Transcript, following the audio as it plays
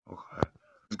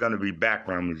going to be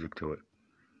background music to it.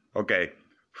 Okay.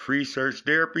 Free Search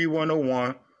Therapy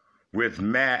 101 with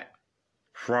Matt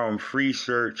from Free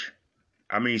Search.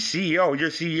 I mean, CEO. You're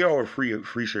CEO of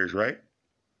Free Search, right?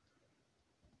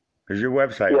 Is your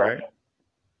website, Yes. right?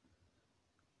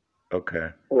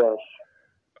 Okay. Yes.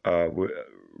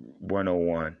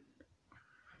 101.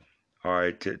 All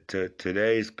right.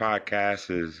 Today's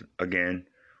podcast is again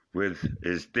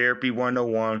is Therapy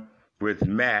 101 with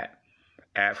Matt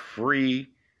at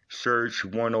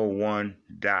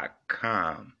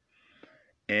freesearch101.com.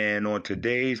 And on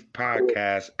today's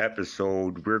podcast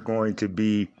episode, we're going to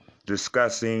be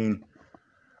discussing.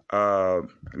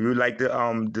 You'd like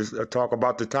to talk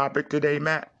about the topic today,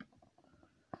 Matt?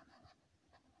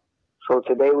 So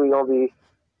today we're going to be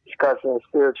discussing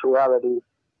spirituality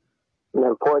and the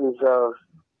importance of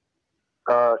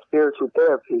spiritual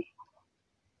therapy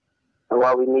and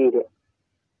why we need it.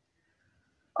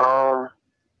 So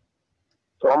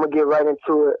I'm going to get right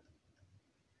into it.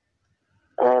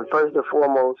 And first and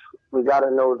foremost, we got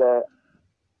to know that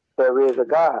there is a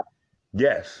God.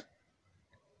 Yes.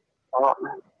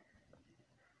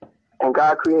 And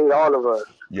God created all of us.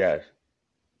 Yes.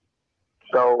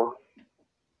 So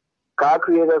God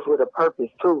created us with a purpose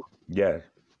too. Yes.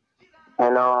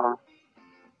 And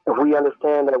if we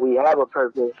understand that we have a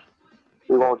purpose,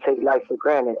 we won't take life for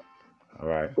granted. All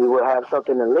right. We will have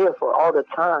something to live for all the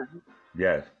time.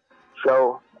 Yes.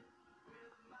 So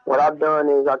what I've done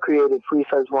is I created Free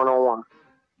Search 101.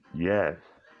 Yes.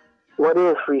 What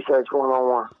is Free Search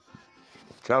 101?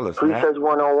 Tell us, Free Matt. Search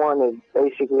 101 is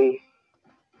basically,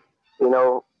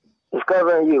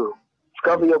 discovering you.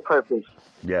 Discover your purpose.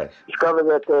 Yes. Discover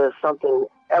that there's something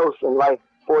else in life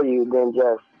for you than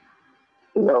just,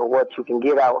 what you can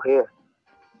get out here.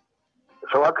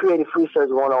 So I created Free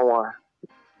Search 101.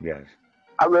 Yes.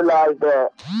 I realized that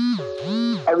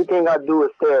everything I do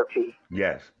is therapy.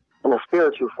 Yes. In a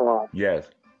spiritual form.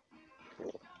 Yes.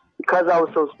 Because I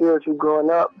was so spiritual growing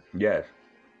up, yes,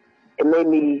 it made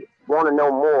me want to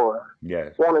know more.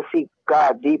 Yes. Want to seek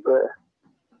God at deeper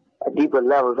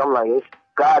levels. I'm like,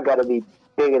 God got to be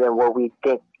bigger than what we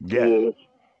think He is.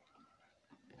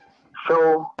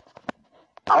 So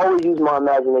I always use my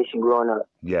imagination growing up.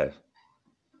 Yes.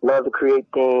 Love to create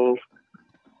things.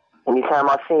 Anytime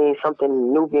I seen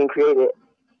something new being created,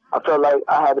 I felt like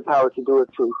I had the power to do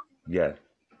it too. Yes.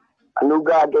 I knew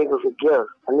God gave us a gift.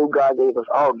 I knew God gave us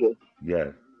all gifts.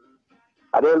 Yes.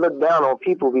 I didn't look down on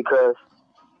people because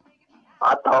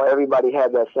I thought everybody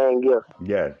had that same gift.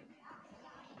 Yes.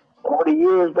 Over the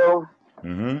years, though,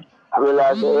 I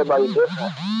realized that everybody's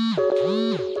different.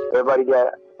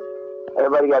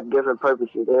 Everybody got different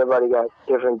purposes. Everybody got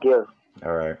different gifts.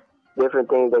 All right. Different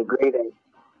things they're great at.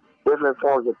 Different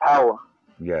forms of power.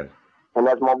 Yes. And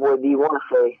as my boy D want to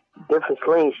say, different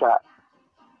slingshot.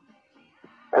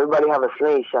 Everybody have a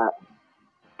slingshot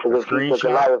to defeat the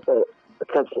Goliath that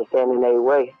attempts to stand in their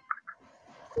way.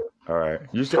 All right.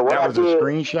 You said that was a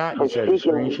screenshot? You said a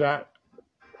screenshot?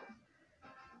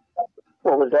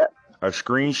 What was that? A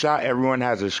screenshot? Everyone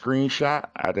has a screenshot?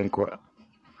 I didn't quite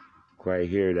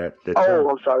hear that.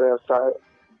 I'm sorry.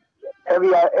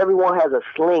 Everyone has a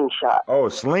slingshot. Oh,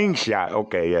 slingshot.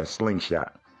 Okay, yeah,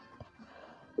 slingshot.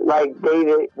 Like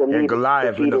David, and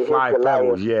Goliath in the 5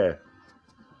 pebbles, yeah.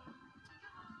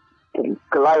 And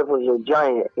Goliath was a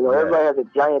giant. Everybody has a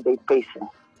giant they facing.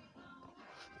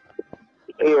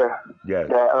 Fear that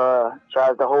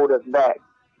tries to hold us back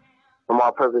from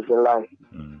our purpose in life.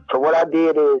 So what I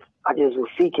did is I just was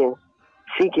seeking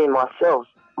myself,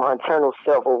 my internal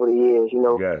self over the years,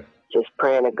 just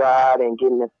praying to God and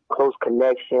getting a close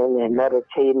connection and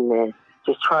meditating and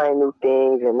just trying new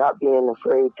things and not being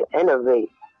afraid to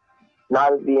innovate,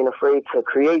 not being afraid to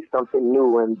create something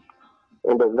new and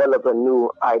develop a new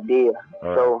idea.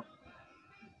 So,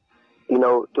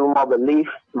 through my belief,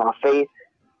 my faith,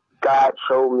 God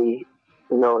showed me,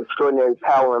 extraordinary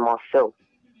power in myself.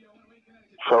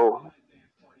 So,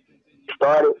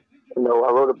 started, I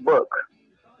wrote a book.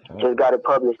 Just got it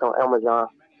published on Amazon.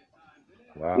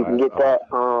 Wow. You can get that.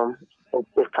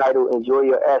 It's titled Enjoy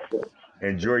Your Essence.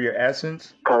 Enjoy Your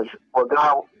Essence? Because for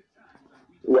God,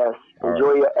 yes,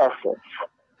 enjoy your essence.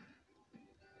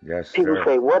 Yes, people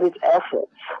say, what is essence?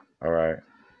 All right.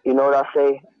 You know what I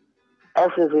say?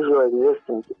 Essence is your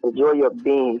existence. Enjoy your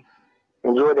being.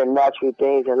 Enjoy the natural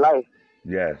things in life.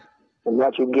 Yes. The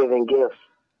natural giving gifts.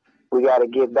 We got to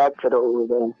give back to those.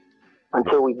 And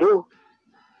until we do,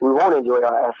 we won't enjoy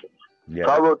our essence. Yes.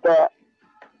 So I wrote that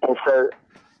and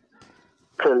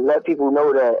to let people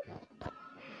know that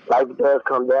life does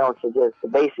come down to just the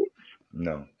basics.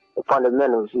 No. The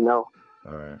fundamentals, All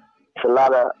right. It's a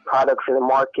lot of products in the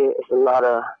market. It's a lot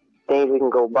of things we can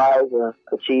go buy to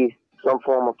achieve some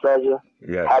form of pleasure,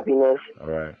 happiness. All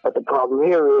right. But the problem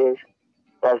here is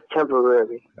that's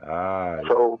temporary.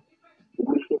 So if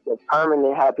we get the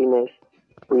permanent happiness,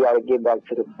 we got to get back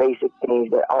to the basic things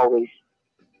that always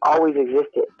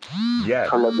existed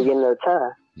from the beginning of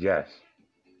time. Yes.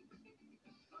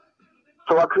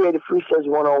 So I created Free Search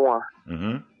 101.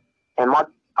 Mm-hmm. And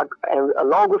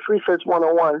along with Free Search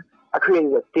 101, I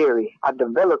created a theory. I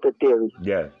developed a theory.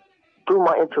 Yes. Through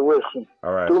my intuition,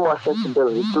 through my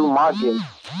sensibility, through my gift.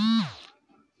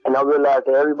 And I realized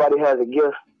that everybody has a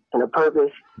gift and a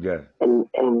purpose. Yeah. And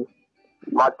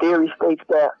my theory states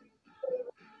that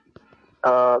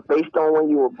based on when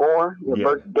you were born, your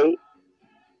birth date,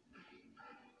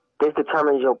 this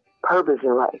determines your purpose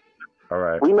in life. All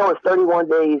right. We know it's 31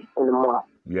 days in the month.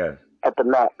 Yes. At the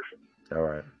max. All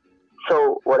right.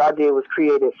 So what I did was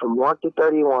create it from 1 to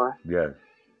 31. Yes.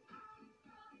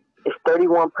 It's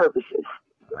 31 purposes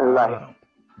in life.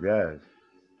 Yes.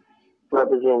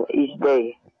 Represent each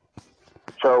day.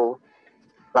 So,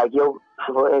 like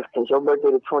for instance, your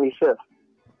birthday the 25th.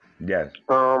 Yes.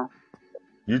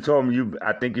 You told me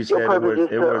I think you said it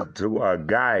was to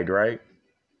guide, right?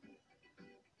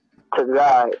 To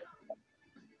guide.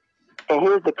 And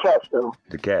here's the catch, though.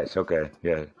 The catch, okay,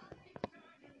 yeah.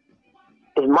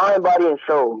 It's mind, body, and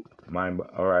soul.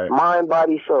 All right. Mind,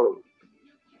 body, soul.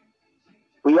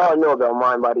 We all know about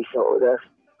mind, body, soul.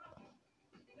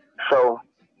 So,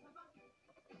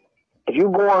 if you're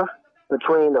born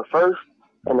between the 1st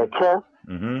and the 10th,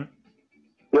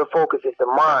 your focus is the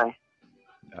mind.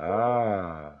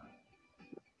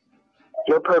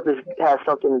 Your purpose has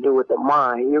something to do with the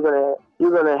mind. You're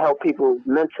gonna help people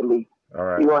mentally. All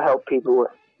right. You're gonna help people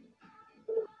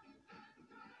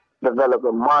develop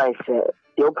a mindset.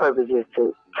 Your purpose is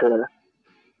to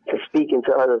speak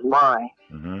into others' mind.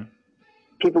 Mm-hmm.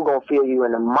 People gonna feel you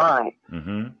in the mind.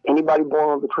 Mm-hmm. Anybody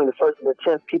born between the 1st and the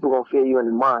 10th, people gonna feel you in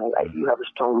the mind. Like you have a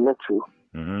strong mental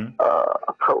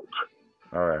approach.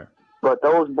 All right. But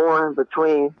those born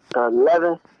between the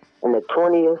 11th and the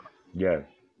 20th, their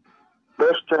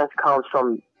strength comes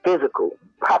from physical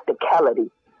practicality,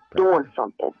 doing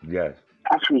something. Yes.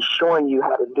 Actually showing you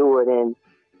how to do it, and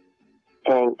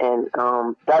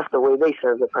that's the way they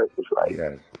serve the purpose, right?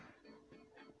 Yes.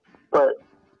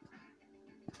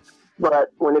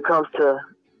 But when it comes to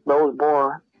those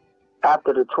born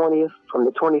after the 20th, from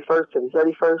the 21st to the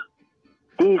 31st,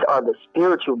 these are the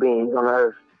spiritual beings on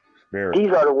earth.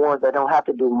 These are the ones that don't have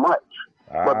to do much,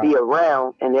 but be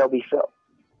around and they'll be felt.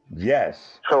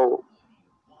 Yes. So,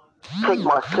 take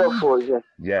myself for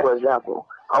example.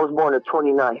 I was born the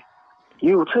 29th.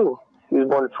 You too. You was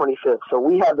born the 25th. So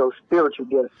we have those spiritual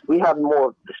gifts. We have more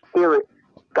of the spirit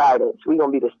guidance. We're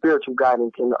going to be the spiritual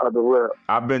guidance in the other world.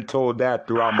 I've been told that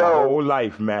throughout my whole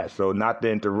life, Matt. So not to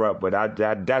interrupt, but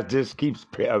that just keeps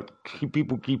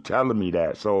people keep telling me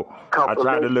that. So I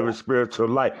try to live a spiritual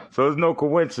life. So there's no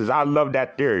coincidence. I love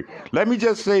that theory. Let me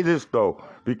just say this though,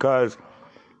 because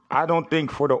I don't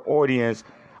think for the audience,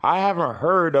 I haven't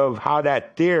heard of how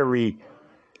that theory.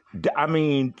 I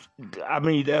mean,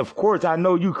 of course, I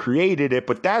know you created it,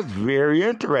 but that's very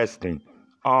interesting.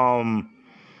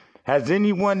 Has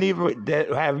anyone you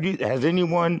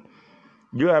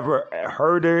ever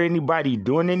heard of anybody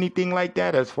doing anything like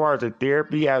that as far as the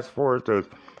therapy, as far as the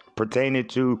pertaining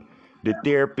to the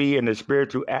therapy and the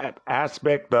spiritual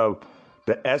aspect of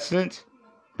the essence?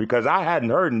 Because I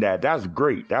hadn't heard of that. That's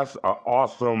great. That's an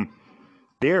awesome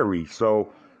theory.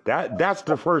 So that's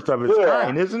the first of its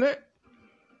kind, isn't it?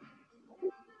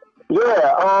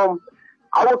 Yeah.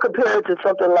 I would compare it to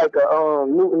something like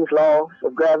Newton's law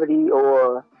of gravity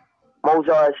or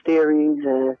Mozart's theories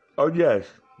and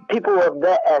people of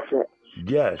that essence.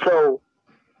 Yes. So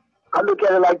I look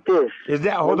at it like this. Is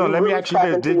that hold on? Let me ask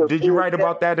you this: Did you write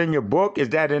about that in your book? Is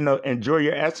that in the Enjoy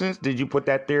Your Essence? Did you put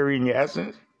that theory in your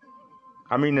essence?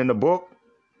 I mean, in the book?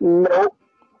 Nope.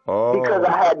 Oh. Because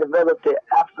I had developed it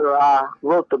after I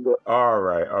wrote the book. All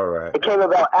right. It came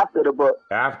about after the book.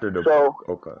 After the book.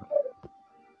 Okay.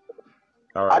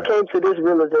 All right. I came to this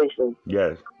realization.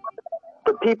 Yes.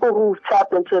 The people who've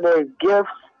tapped into their gifts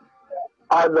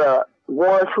are the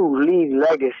ones who leave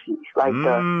legacies, like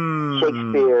the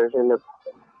Shakespeare's and the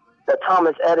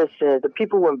Thomas Edison, the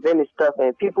people who invented stuff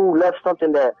and people who left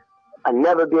something that I'll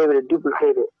never be able to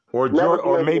duplicate it. Or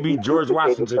maybe George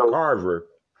Washington Carver.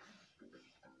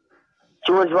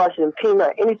 George Washington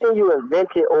Peanut, anything you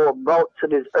invented or brought to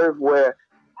this earth where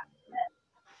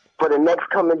for the next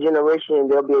coming generation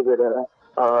they'll be able to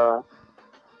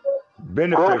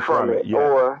benefit from it,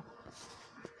 or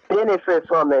benefit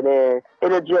from it, and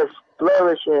it'll just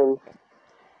flourish and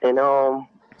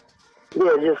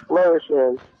just flourish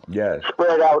and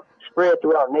spread spread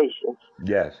throughout nations.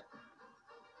 Yes.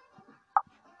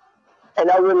 And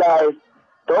I realized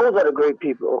those are the great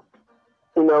people.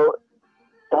 You know,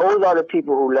 those are the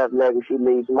people who left legacy,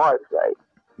 leaves marks, right?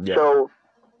 Yeah. So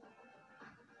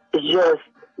it's just,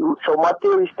 so my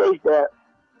theory states that,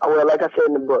 well, like I said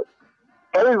in the book,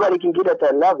 everybody can get at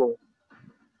that level.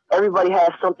 Everybody has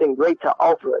something great to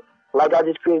offer. Like I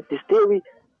just created this theory,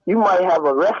 you might have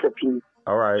a recipe.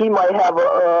 All right. He might have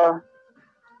a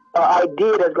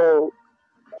idea that's going to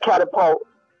catapult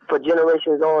for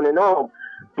generations on and on.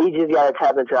 We just got to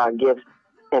tap into our gifts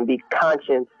and be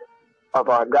conscious of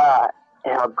our God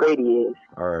and how great He is.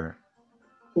 All right.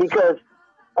 Because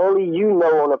only you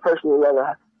know on a personal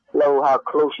level how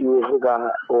close you is with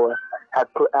God, or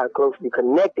how closely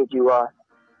connected you are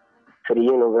to the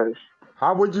universe.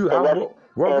 How would you? What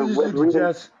would you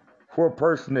suggest for a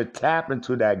person to tap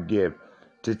into that gift?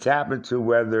 To tap into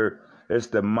whether it's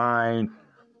the mind,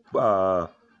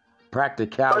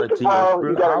 practicality. First of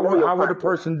all, how would a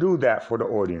person do that for the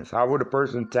audience? How would a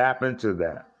person tap into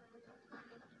that?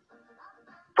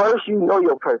 First, you know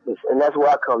your purpose, and that's where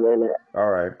I come in at. All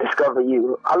right. Discover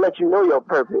you. I'll let you know your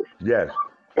purpose. Yes.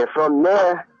 And from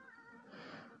there,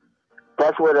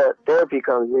 that's where the therapy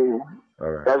comes in. All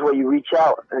right. That's where you reach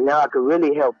out, and now I can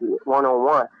really help you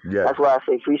one-on-one. Yes. That's why I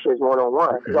say free search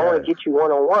one-on-one. Because I want to get you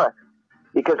one-on-one.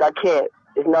 Because I can't,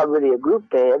 it's not really a group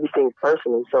thing. Everything's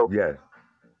personal. So yes.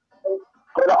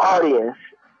 For the audience.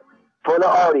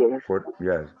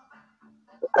 Yes.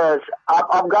 Because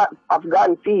I've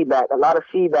gotten feedback, a lot of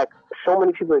feedback. So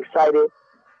many people excited.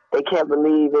 They can't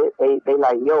believe it. They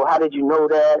like, yo, how did you know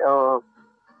that?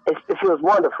 It feels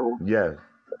wonderful. Yes.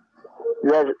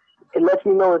 It lets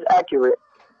me know it's accurate.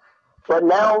 But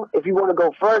now, if you want to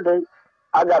go further,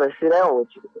 I got to sit down with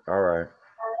you. All right.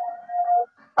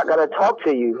 I got to talk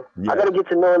to you. Yes. I got to get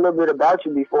to know a little bit about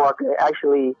you before I can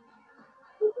actually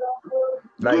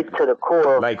get to the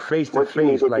core. Like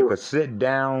face-to-face, like a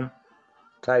sit-down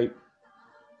type,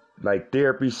 like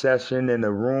therapy session in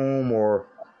a room, or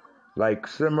like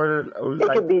similar. It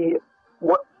could be,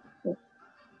 what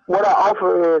I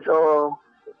offer is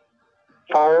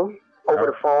phone, over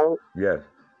the phone. Yes.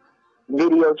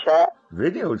 Video chat.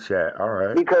 Video chat, all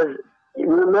right. Because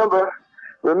remember,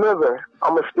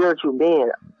 I'm a spiritual being.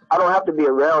 I don't have to be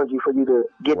around you for you to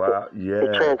get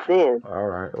to transcend. All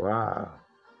right, wow.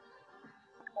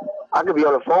 I could be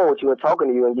on the phone with you and talking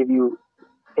to you and give you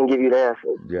the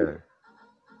answer. Yeah.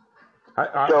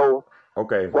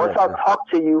 Okay. Once I talk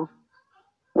to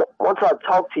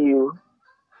you,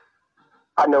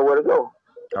 I know where to go.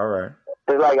 All right.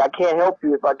 It's like I can't help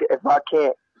you if I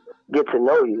can't get to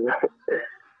know you.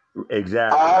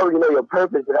 Exactly. I already know your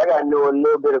purpose, but I gotta know a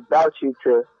little bit about you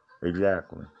to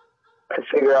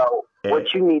figure out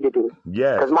what you need to do.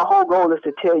 Yes. Because my whole goal is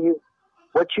to tell you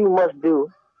what you must do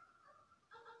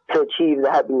to achieve the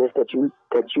happiness that you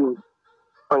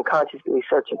unconsciously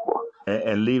searching for.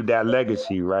 And leave that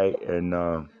legacy, right? And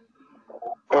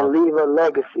leave a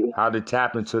legacy. How to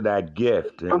tap into that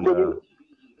gift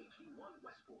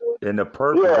and the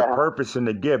purpose in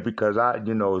the gift, because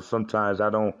sometimes I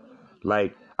don't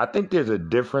like. I think there's a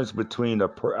difference between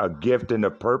a gift and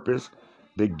a purpose.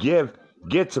 The gift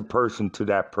gets a person to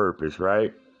that purpose,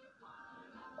 right?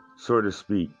 So to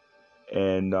speak.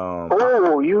 And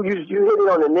you hit it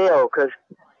on the nail, because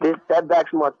that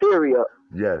backs my theory up.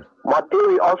 Yes. My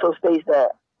theory also states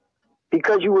that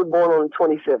because you were born on the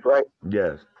 25th, right?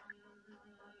 Yes.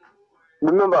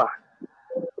 Remember,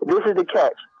 this is the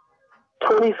catch.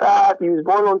 25, you was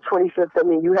born on the 25th, that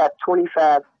means you have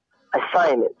 25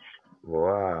 assignments.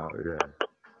 Wow, yeah.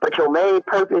 But your main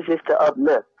purpose is to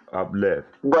uplift.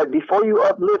 But before you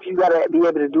uplift, you got to be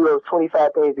able to do those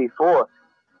 25 things before.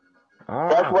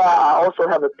 That's why I also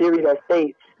have a theory that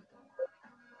states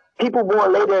people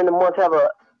born later in the month have a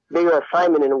bigger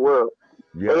assignment in the world.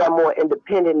 Yeah. They are more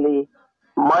independently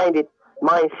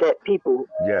mindset people.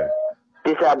 Yeah.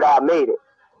 This is how God made it.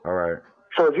 All right.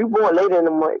 So if you're born later in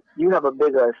the month, you have a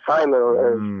bigger assignment on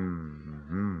earth.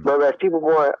 Mm-hmm. Whereas people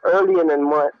born early in the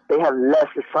month, they have less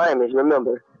assignments.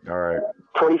 Remember. All right.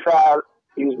 25.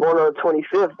 You was born on the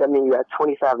 25th. That means you have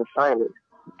 25 assignments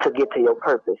to get to your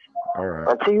purpose. All right.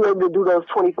 Until you're able to do those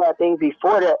 25 things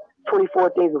before that, 24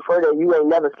 things before that, you ain't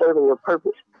never serving your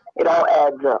purpose. It all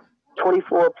adds up.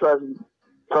 24 plus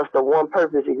the one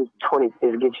purpose is 20.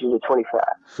 Is get you to 25.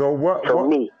 So what would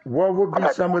be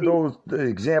some of those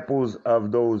examples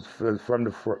of those from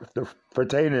the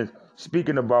pertaining,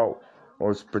 speaking about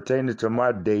or pertaining to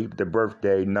my date, the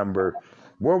birthday number?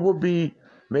 What would be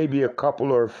maybe a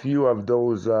couple or a few of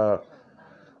those, or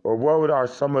what are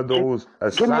some of those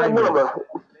assignments? Give me a number.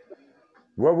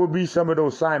 What would be some of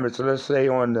those assignments? So let's say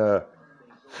on the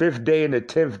 5th day and the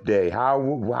 10th day. How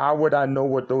would I know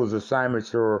what those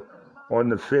assignments are on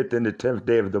the 5th and the 10th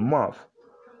day of the month?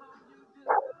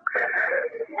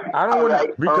 I don't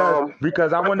want to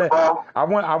because I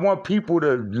want people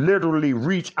to literally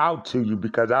reach out to you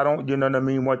because I don't, you know what I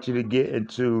mean, want you to get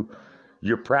into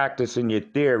your practice and your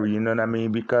theory, you know what I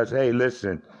mean? Because hey,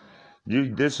 listen,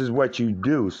 this is what you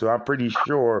do. So I'm pretty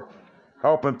sure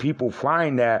helping people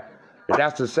find that.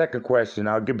 That's the second question.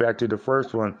 I'll get back to the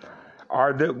first one.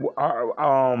 How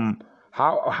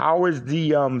is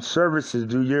the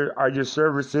services? Are your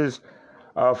services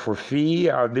for fee?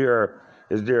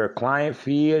 Is there a client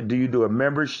fee? Do you do a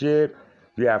membership?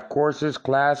 Do you have courses,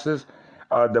 classes?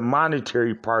 The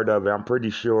monetary part of it, I'm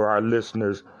pretty sure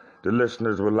the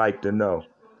listeners would like to know.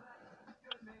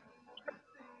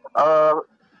 I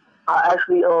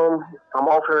actually I'm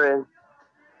offering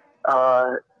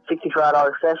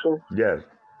 $65 sessions. Yes.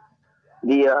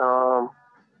 Via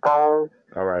phone.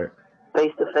 All right.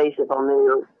 Face to face if I'm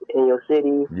in your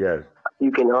city. Yes.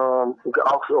 You can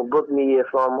also book me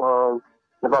if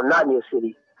I'm not in your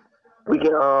city. We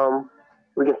can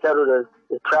settle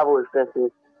the travel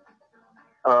expenses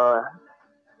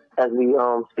as we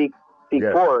speak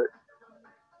forward.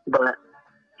 But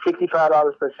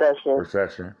 $65 per session. Per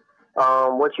session.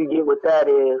 What you get with that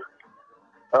is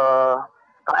I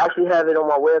actually have it on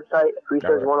my website,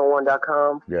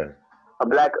 freesearch101.com. Yeah. A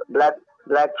black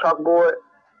chalkboard.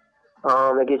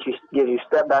 It gives you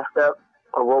step by step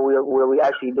of what we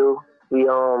actually do. We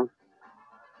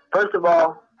first of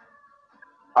all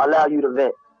allow you to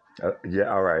vent.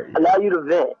 All right. Allow you to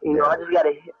vent. You know, I just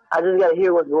gotta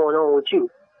hear what's going on with you.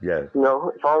 Yes. You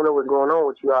know, if I don't know what's going on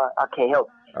with you, I can't help.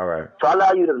 All right. So I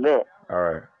allow you to vent. All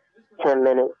right. 10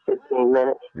 minutes, 15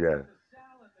 minutes. Yeah.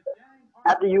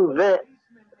 After you vent,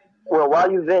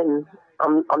 while you venting,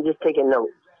 I'm just taking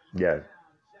notes. Yes.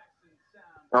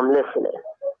 I'm listening.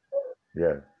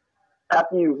 Yeah.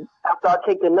 After I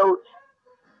take the notes,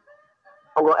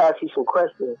 I'm gonna ask you some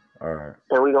questions. All right.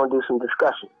 And we're gonna do some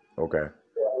discussion. Okay.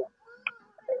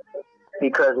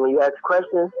 Because when you ask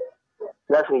questions,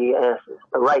 that's when you answer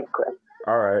the right question.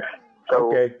 All right. So,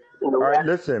 okay. All right.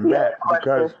 Listen, Matt,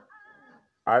 because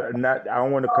I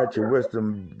don't want to cut your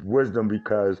wisdom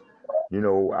because, you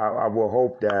know, I will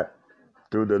hope that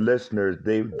through the listeners,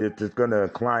 it's going to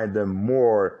incline them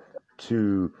more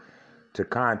to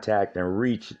contact and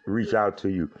reach out to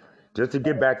you. Just to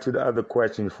get back to the other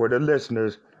question for the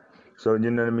listeners, so you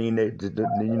know what I mean.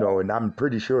 You know, and I'm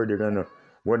pretty sure they're gonna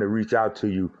want to reach out to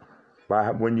you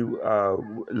by when you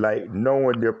like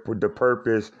knowing the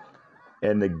purpose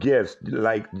and the gifts.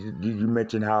 Like you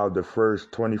mentioned how the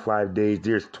first 25 days,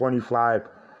 there's 25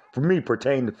 for me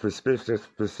pertaining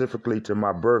specifically to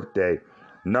my birthday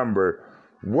number.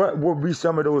 What would be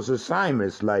some of those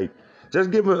assignments? Like, just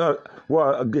give are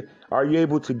you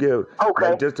able to give? Okay.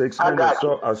 Like, just to explain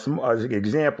an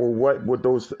example, what would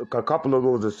a couple of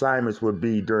those assignments would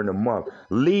be during the month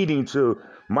leading to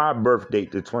my birth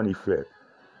date, the 25th.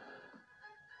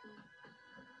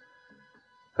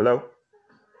 Hello,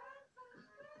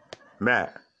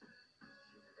 Matt.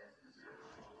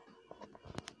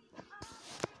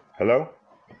 Hello.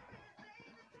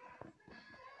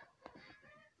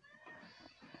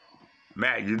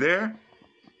 Matt, you there?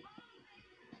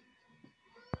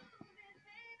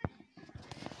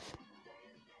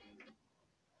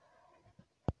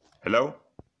 Hello?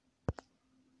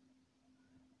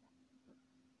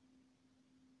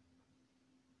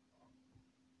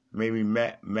 Maybe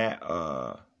Matt,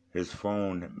 his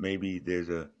phone, maybe there's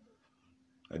a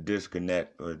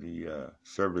disconnect or the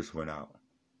service went out.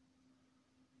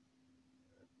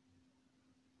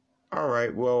 All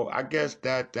right, well, I guess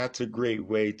that's a great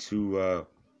way to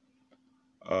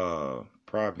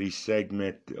probably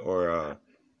segment or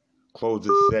close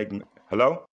this segment.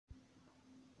 Hello?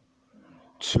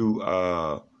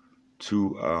 To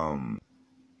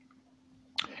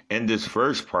end this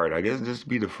first part. I guess this would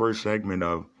be the first segment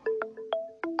of.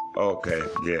 Okay,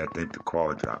 yeah, I think the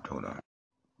call dropped. Hold on.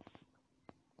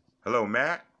 Hello,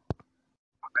 Matt.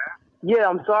 Yeah,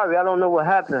 I'm sorry. I don't know what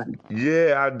happened.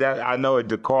 Yeah, I know it.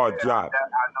 The call dropped.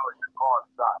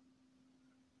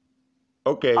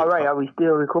 Okay. All right. Are we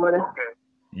still recording?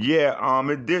 Yeah.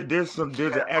 There's an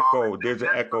echo. There's an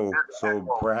echo. So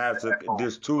perhaps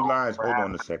there's two lines. Hold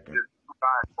on a second.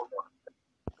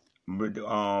 But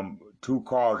two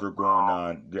calls are going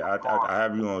on. I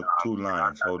have you on two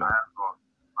lines. Hold on.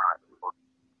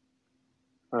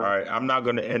 All right, I'm not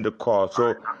going to end the call.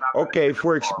 So, okay,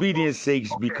 for expedience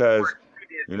sakes, because,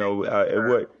 you know, it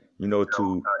would, you know,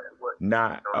 to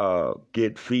not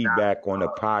get feedback on the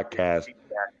podcast,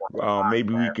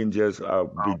 maybe we can just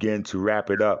begin to wrap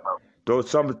it up. those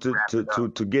some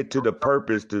to get to the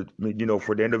purpose to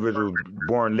for the individuals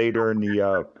born later in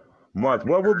the month.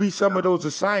 What would be some of those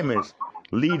assignments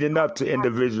leading up to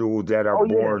individuals that are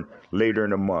born later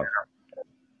in the month?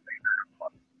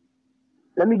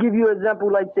 Let me give you an example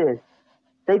like this.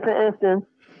 Say for instance,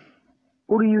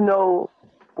 who do you know?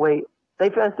 Wait. Say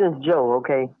for instance, Joe.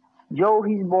 Okay, Joe.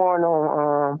 He's born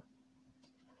on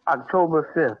October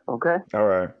 5th. Okay. All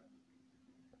right.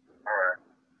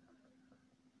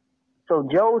 So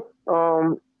Joe's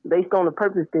based on the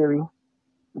purpose theory,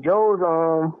 Joe's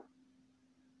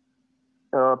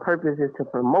purpose is to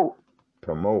promote.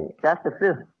 Promote. That's the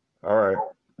 5th. All right.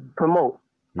 Promote.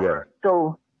 Yeah.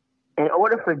 So in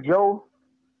order for Joe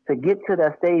to get to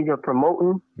that stage of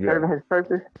promoting, serving his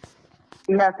purpose,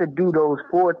 he has to do those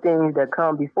 4 things that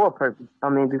come before purpose. I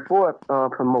mean, before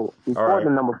promote, before the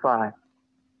number 5.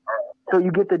 So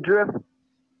you get the drift.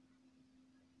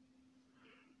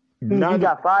 He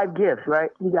got 5 gifts,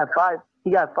 right? He got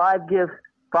 5 gifts,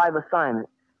 5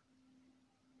 assignments.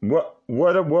 What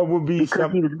would be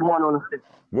because he was born on the 5th.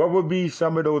 What would be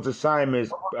some of those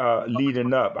assignments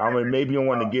leading up? I mean, maybe you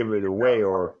want to give it away,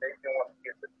 or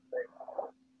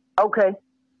okay.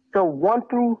 So 1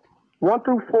 through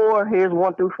 4. Here's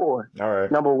 1 through 4. All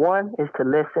right. Number 1 is to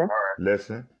listen.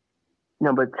 Listen.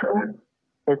 Number 2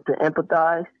 is to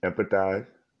empathize. Empathize.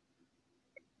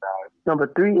 Number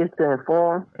 3 is to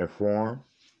inform. Inform.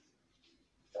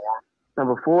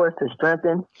 Number 4 is to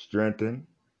strengthen. Strengthen.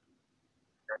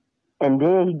 And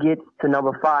then he gets to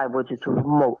number 5, which is to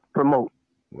promote.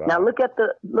 Wow. Now look at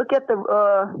the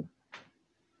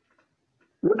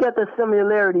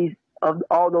similarities of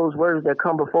all those words that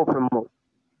come before promote.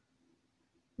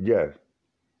 Yes.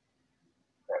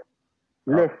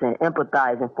 Listen,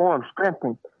 empathize, inform,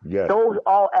 strengthen. Yes. Those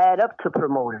all add up to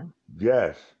promoting.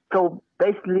 Yes. So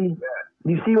basically,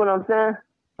 you see what I'm saying?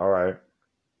 All right.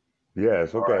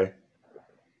 Yes. Okay.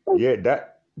 Yeah.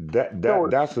 That's a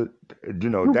that's a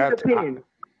good theory.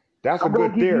 I'm gonna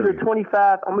give you the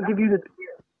 25. I'm gonna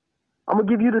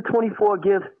give you the 24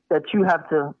 gifts that you have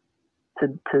to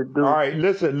do. All right,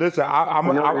 listen. Hold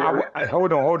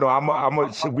on. I'm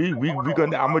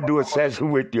gonna do a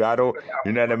session with you. I don't,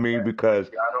 you know what I mean? Because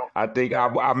I think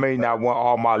I may not want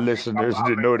all my listeners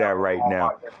to know that right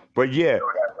now. But yeah,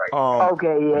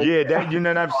 okay, yeah, that, you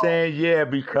know what I'm saying? Yeah,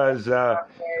 because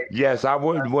yes, I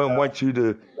wouldn't want you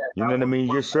to, you know what I mean?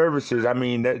 Your services. I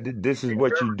mean, this is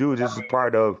what you do. This is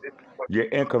part of your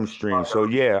income stream. So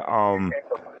yeah,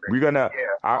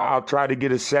 I'll try to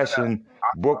get a session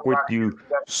booked with you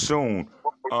soon.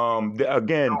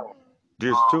 Again,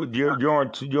 there's you're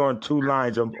on 2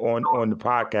 lines on the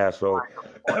podcast, so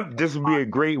this would be a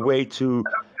great way to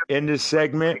end this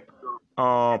segment.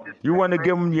 You want to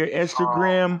give them your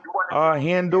Instagram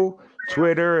handle,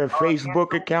 Twitter, and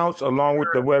Facebook accounts, along with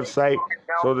the website,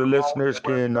 so the listeners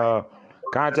can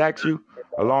contact you,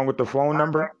 along with the phone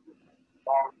number?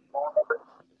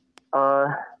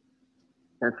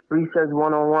 That's Free Search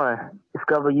 101.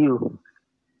 Discover you.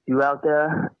 You out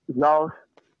there lost,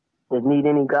 that need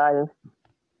any guidance,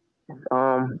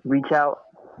 reach out.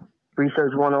 Free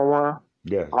Search 101.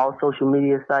 Yeah. All social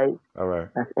media sites. All right.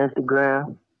 That's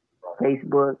Instagram,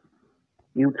 Facebook,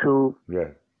 YouTube.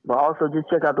 Yeah. But also just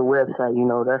check out the website. You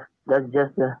know, that's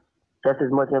just as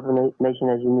much information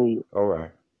as you need. All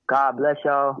right. God bless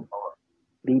y'all.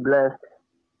 Be blessed.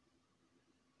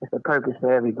 It's a purpose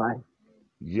for everybody.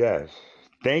 Yes.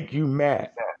 Thank you,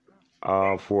 Matt,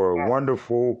 for a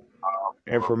wonderful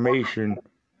informational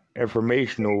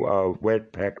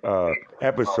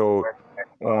episode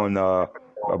on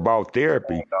about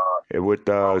therapy, with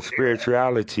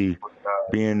spirituality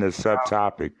being the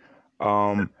subtopic.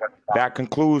 That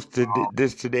concludes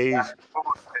today's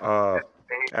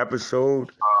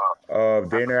episode of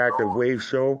the Interactive Wave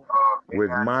Show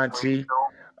with Monty,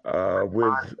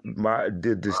 with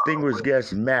the distinguished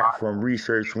guest Matt from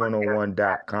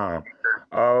Research101.com.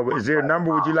 Is there a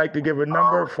number? Would you like to give a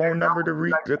number, phone number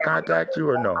to contact you,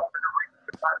 or no?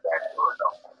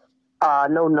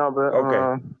 No number.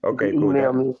 Okay, cool.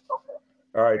 Email me.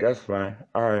 All right, that's fine.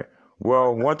 All right.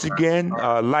 Well, once again,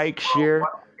 like, share,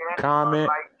 comment,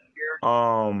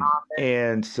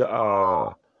 and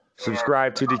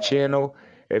subscribe to the channel.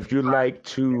 If you'd like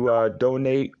to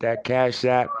donate, that Cash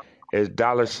App is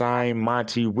 $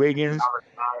 Monty Wiggins.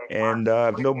 And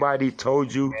if nobody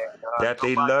told you that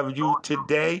they love you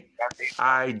today,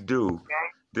 I do.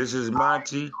 This is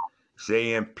Monty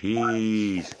saying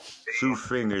peace. 2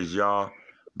 fingers, y'all.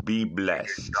 Be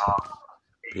blessed.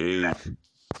 Peace.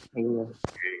 Amen.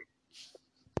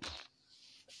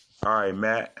 All right,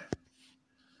 Matt.